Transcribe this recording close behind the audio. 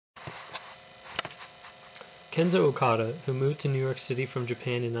Kenzo Okada, who moved to New York City from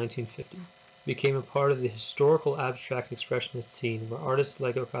Japan in 1950, became a part of the historical abstract expressionist scene where artists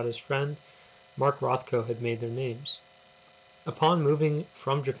like Okada's friend Mark Rothko had made their names. Upon moving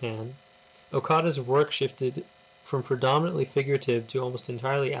from Japan, Okada's work shifted from predominantly figurative to almost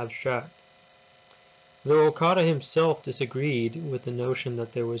entirely abstract. Though Okada himself disagreed with the notion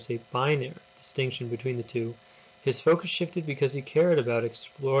that there was a binary distinction between the two, his focus shifted because he cared about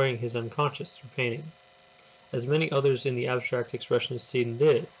exploring his unconscious through painting, as many others in the abstract expressionist scene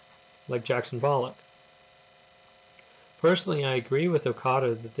did, like Jackson Pollock. Personally, I agree with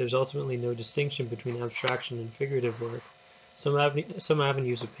Okada that there's ultimately no distinction between abstraction and figurative work. Some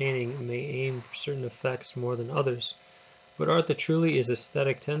avenues of painting may aim for certain effects more than others, but art that truly is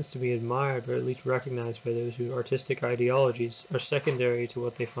aesthetic tends to be admired or at least recognized by those whose artistic ideologies are secondary to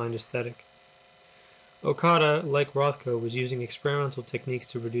what they find aesthetic. Okada, like Rothko, was using experimental techniques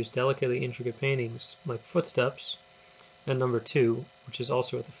to produce delicately intricate paintings, like Footsteps and Number 2, which is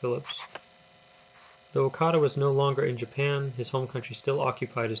also at the Phillips. Though Okada was no longer in Japan, his home country still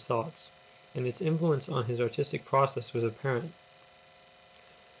occupied his thoughts, and its influence on his artistic process was apparent.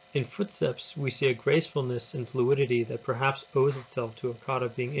 In Footsteps, we see a gracefulness and fluidity that perhaps owes itself to Okada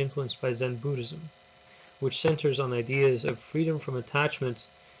being influenced by Zen Buddhism, which centers on ideas of freedom from attachments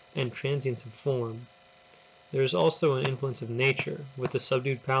and transience of form. There is also an influence of nature, with the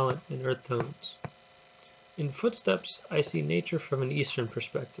subdued palette and earth tones. In Footsteps, I see nature from an Eastern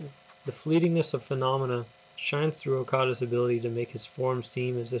perspective. The fleetingness of phenomena shines through Okada's ability to make his forms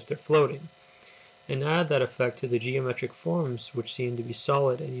seem as if they're floating, and add that effect to the geometric forms which seem to be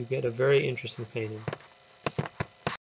solid, and you get a very interesting painting.